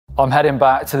I'm heading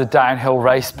back to the downhill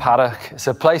race paddock. It's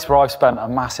a place where I've spent a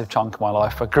massive chunk of my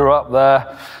life. I grew up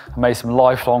there, I made some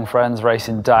lifelong friends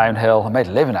racing downhill. I made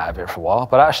a living out of it for a while,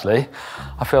 but actually,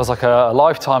 it feels like a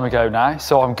lifetime ago now.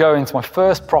 So I'm going to my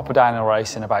first proper downhill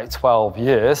race in about 12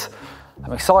 years.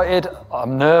 I'm excited,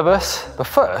 I'm nervous, but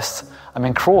first, I'm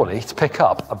in Crawley to pick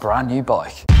up a brand new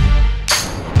bike.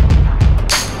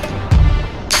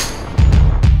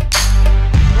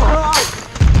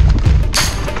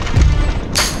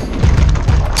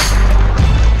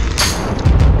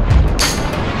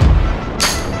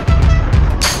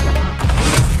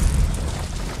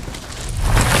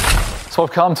 So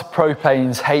I've come to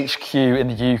Propane's HQ in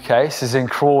the UK. This is in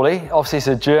Crawley. Obviously it's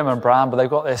a German brand, but they've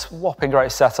got this whopping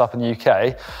great setup in the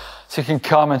UK. So you can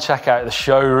come and check out the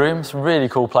showroom. It's a really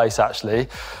cool place actually.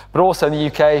 But also in the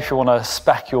UK, if you want to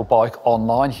spec your bike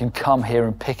online, you can come here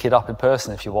and pick it up in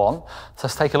person if you want. So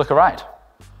let's take a look around.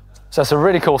 So it's a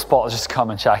really cool spot just to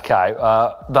come and check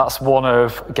out. That's one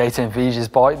of Gaetan Vige's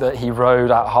bike that he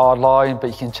rode at Hardline, but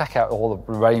you can check out all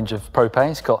the range of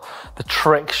Propane. It's got the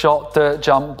trick shot dirt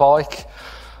jump bike.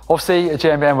 Obviously at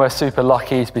GMBN we're super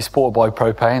lucky to be supported by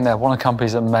Propane. They're one of the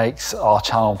companies that makes our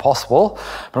channel possible.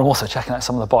 But I'm also checking out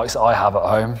some of the bikes that I have at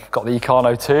home. Got the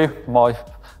Econo 2, my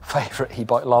favourite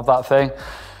e-bike, love that thing.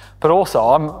 But also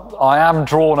I am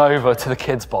drawn over to the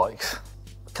kids' bikes.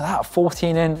 Look at that,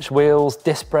 14-inch wheels,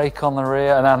 disc brake on the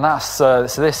rear, and then that's, so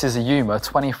this is a Yuma,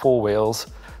 24 wheels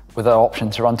with an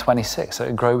option to run 26, so it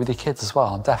can grow with your kids as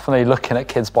well. I'm definitely looking at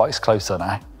kids' bikes closer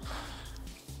now.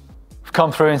 We've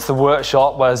come through into the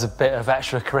workshop where there's a bit of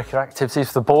extracurricular activities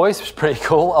for the boys, which is pretty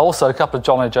cool. Also a couple of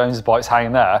John O'Jones bikes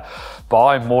hanging there, but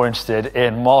I'm more interested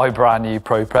in my brand new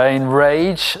Propane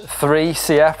Rage 3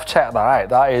 CF. Check that out,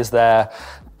 that is their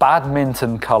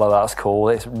badminton colour, that's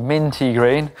called. It's minty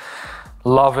green.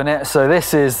 Loving it. So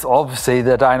this is obviously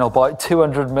the downhill bike,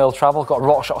 200mm travel, got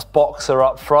RockShox boxer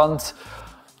up front,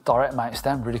 direct mount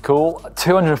stem, really cool.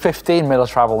 215mm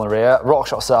travel in the rear,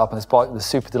 RockShox setup on this bike with the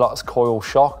Super Deluxe coil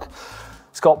shock.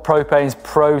 It's got Propane's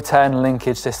Pro 10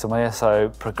 linkage system here, so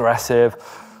progressive.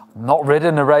 Not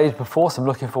ridden a Rage before, so I'm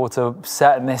looking forward to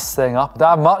setting this thing up. I don't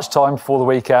have much time before the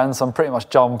weekend, so I'm pretty much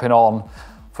jumping on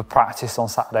for practice on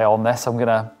Saturday on this. I'm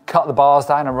gonna cut the bars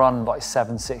down and run like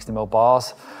 760mm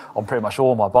bars on pretty much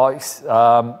all my bikes.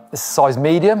 This is size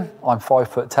medium, I'm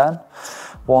 5'10",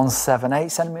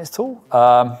 178 centimeters tall.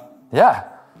 Yeah,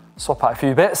 swap out a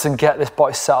few bits and get this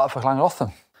bike set up for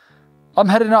Llangollen. I'm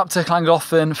heading up to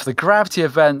Llangollen for the Gravity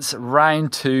Events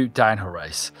Round 2 downhill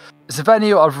race. It's a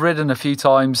venue I've ridden a few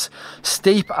times,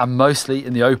 steep and mostly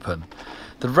in the open.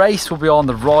 The race will be on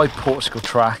the Ride Portugal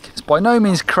track. It's by no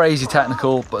means crazy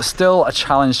technical, but still a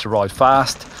challenge to ride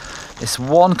fast. It's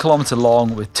 1 kilometre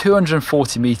long with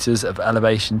 240 metres of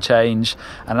elevation change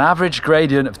and an average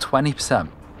gradient of 20%.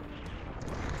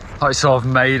 Right, so I've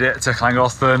made it to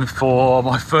Llangollen for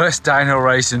my first downhill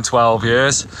race in 12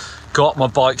 years. Got my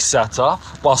bike set up.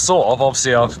 Well, sort of,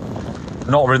 obviously I've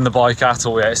not ridden the bike at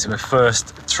all yet. It's my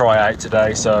first try out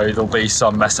today, so there'll be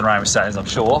some messing around with settings, I'm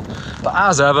sure. But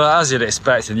as ever, as you'd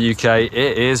expect in the UK,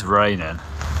 it is raining.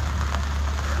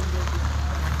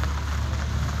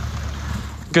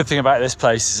 Good thing about this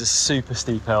place is it's super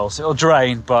steep hill, so it'll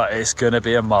drain, but it's going to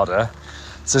be a mudder.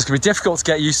 So it's going to be difficult to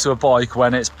get used to a bike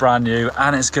when it's brand new,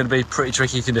 and it's going to be pretty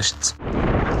tricky conditions.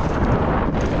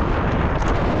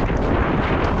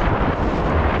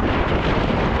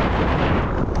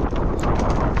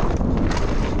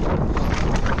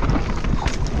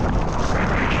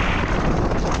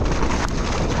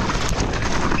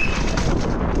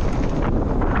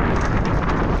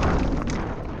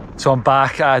 So I'm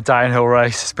back at a downhill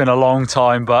race. It's been a long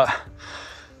time, but it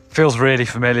feels really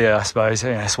familiar, I suppose.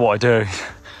 Yeah, it's what I do.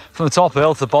 From the top of the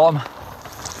hill to the bottom,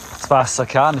 as fast as I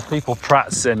can. There's people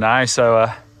practicing now, so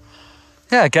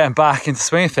yeah, getting back into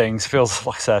swing of things feels,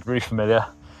 like I said, really familiar.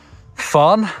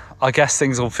 Fun. I guess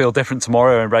things will feel different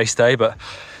tomorrow and race day, but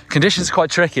conditions are quite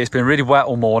tricky. It's been really wet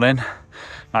all morning.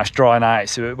 Now it's drying out,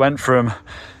 so it went from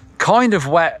kind of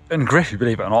wet and grippy,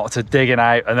 believe it or not, to digging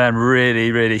out and then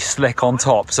really, really slick on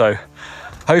top. So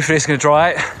hopefully it's going to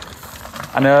dry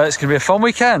out and it's going to be a fun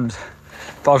weekend.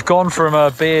 But I've gone from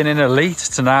being in elite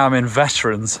to now I'm in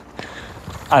veterans.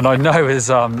 And I know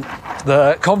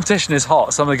the competition is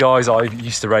hot. Some of the guys I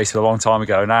used to race with a long time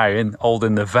ago now in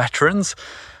the veterans.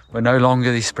 We're no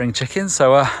longer these spring chickens.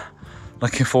 So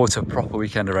looking forward to a proper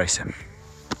weekend of racing.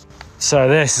 So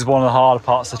this is one of the harder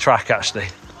parts of the track actually.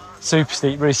 Super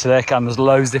steep, really slick, and there's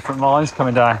loads of different lines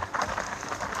coming down.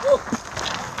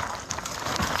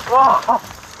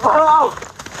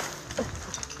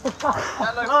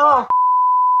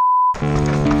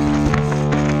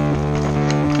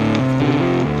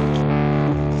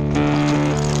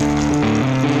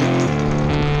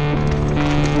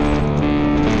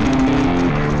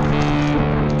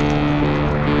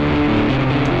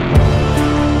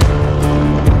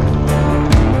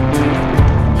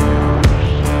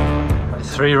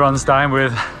 3 runs down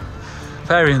with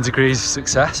varying degrees of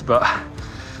success, but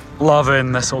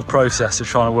loving the sort of process of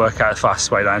trying to work out the fastest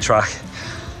way down the track.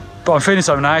 But I'm feeling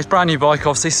something now. It's a brand new bike,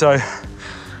 obviously, so I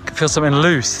can feel something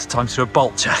loose. Time to do a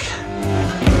bolt check.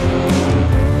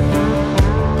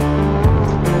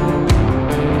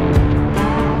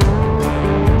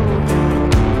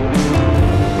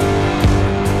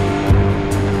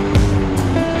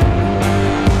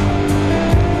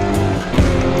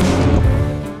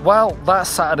 Well, that's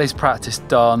Saturday's practice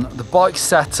done. The bike's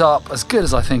set up as good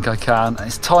as I think I can, and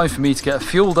it's time for me to get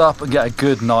fueled up and get a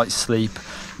good night's sleep,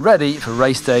 ready for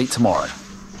race day tomorrow.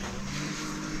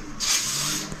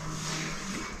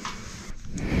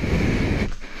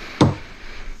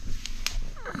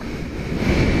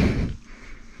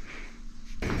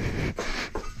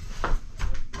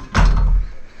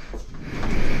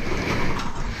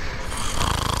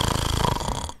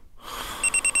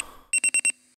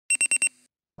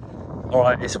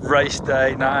 Alright, it's race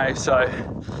day now, so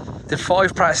did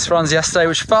 5 practice runs yesterday,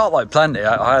 which felt like plenty.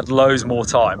 I had loads more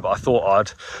time, but I thought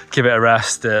I'd give it a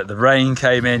rest. The rain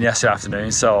came in yesterday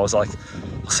afternoon, so I was like,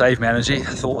 I'll save my energy. I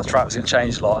thought the track was going to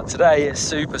change a lot, and today it's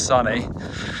super sunny.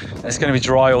 It's going to be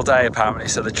dry all day apparently,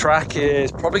 so the track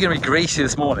is probably going to be greasy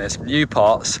this morning. There's some new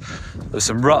parts. There's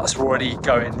some ruts were already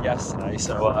going yesterday,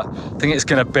 so I think it's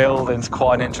going to build into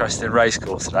quite an interesting race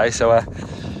course today. So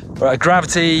we're at a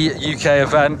Gravity UK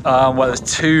event where there's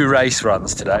 2 race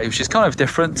runs today, which is kind of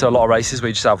different to a lot of races.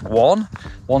 We just have one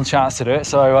chance to do it,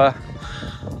 so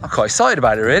I'm quite excited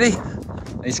about it really.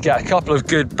 I need to get a couple of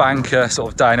good banker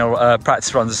sort of downhill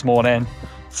practice runs this morning,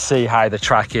 see how the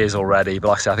track is already, but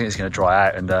like I said, I think it's going to dry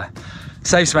out and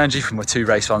save some energy for my 2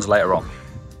 race runs later on.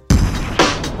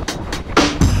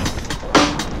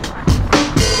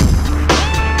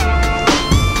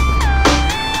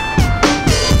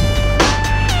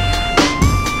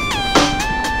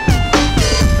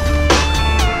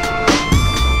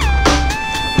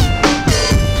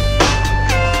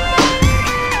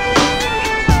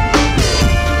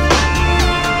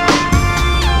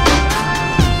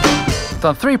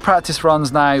 Done 3 practice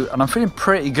runs now, and I'm feeling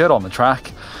pretty good on the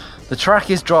track. The track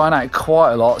is drying out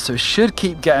quite a lot, so it should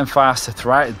keep getting faster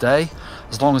throughout the day,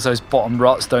 as long as those bottom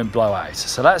ruts don't blow out.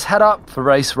 So let's head up for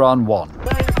race run 1.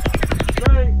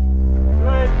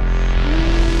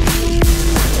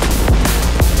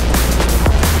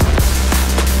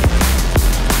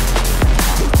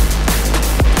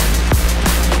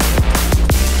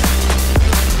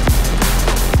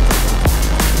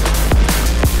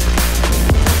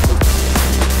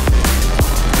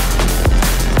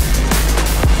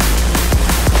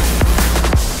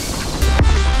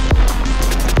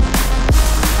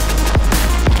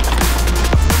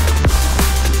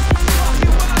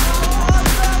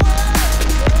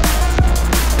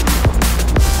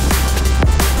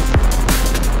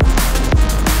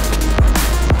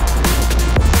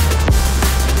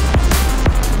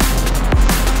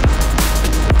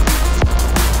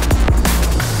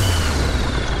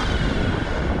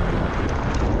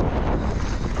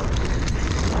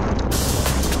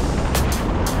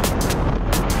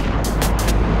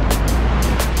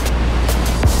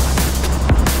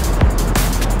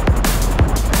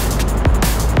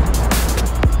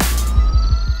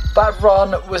 That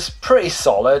run was pretty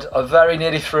solid. I very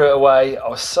nearly threw it away. I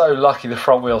was so lucky the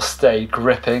front wheel stayed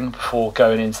gripping before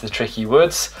going into the tricky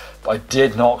woods, but I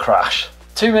did not crash.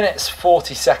 2 minutes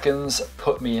 40 seconds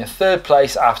put me in 3rd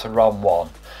place after run 1.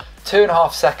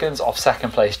 2.5 seconds off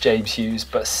 2nd place James Hughes,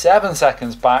 but 7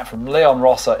 seconds back from Leon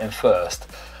Rosser in 1st.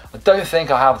 I don't think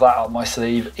I have that up my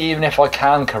sleeve, even if I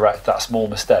can correct that small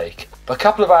mistake. But a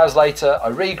couple of hours later,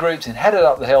 I regrouped and headed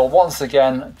up the hill once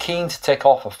again, keen to tick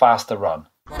off a faster run.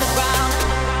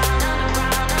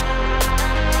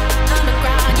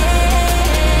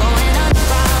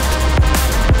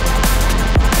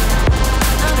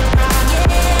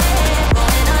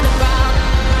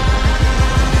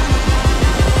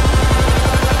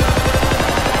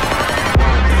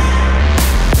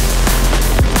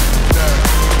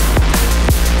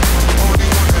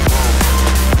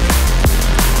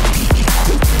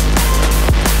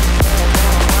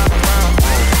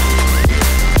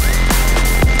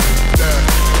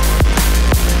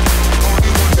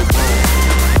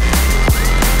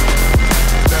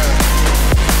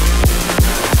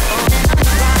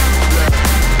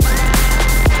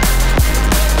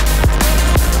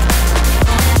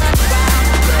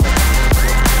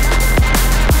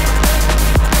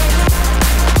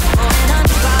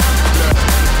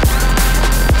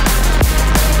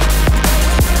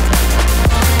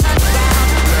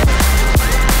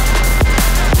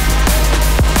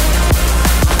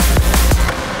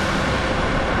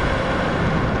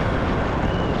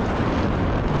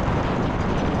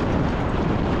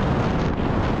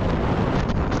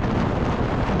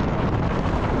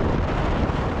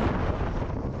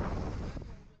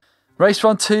 Race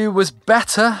run 2 was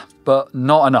better, but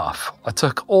not enough. I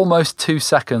took almost 2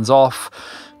 seconds off,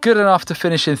 good enough to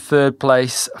finish in 3rd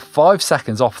place, 5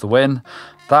 seconds off the win.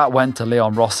 That went to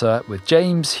Leon Rosser with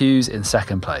James Hughes in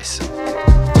 2nd place.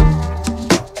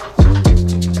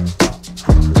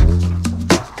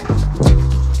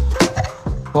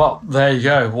 Well, there you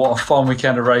go. What a fun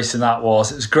weekend of racing that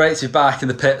was. It was great to be back in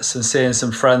the pits and seeing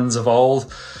some friends of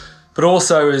old, but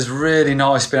also it was really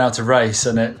nice being able to race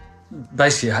and it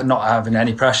basically not having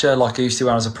any pressure like I used to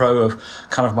when I was a pro, of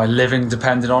kind of my living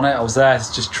depending on it. I was there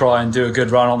to just try and do a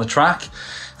good run on the track.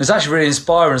 It's actually really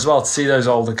inspiring as well to see those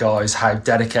older guys, how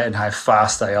dedicated and how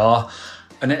fast they are.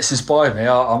 And it's inspired me.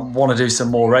 I want to do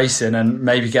some more racing and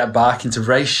maybe get back into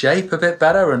race shape a bit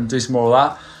better and do some more of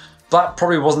that. That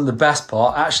probably wasn't the best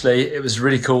part. Actually, it was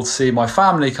really cool to see my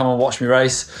family come and watch me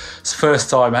race. It's the first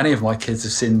time any of my kids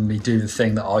have seen me do the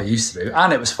thing that I used to do.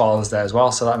 And it was Father's Day as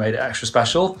well, so that made it extra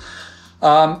special.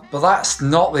 But that's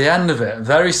not the end of it.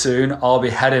 Very soon, I'll be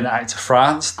heading out to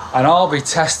France and I'll be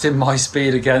testing my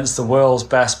speed against the world's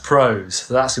best pros.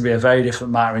 So that's going to be a very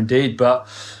different matter indeed. But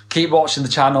keep watching the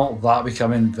channel. That'll be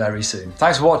coming very soon.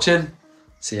 Thanks for watching.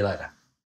 See you later.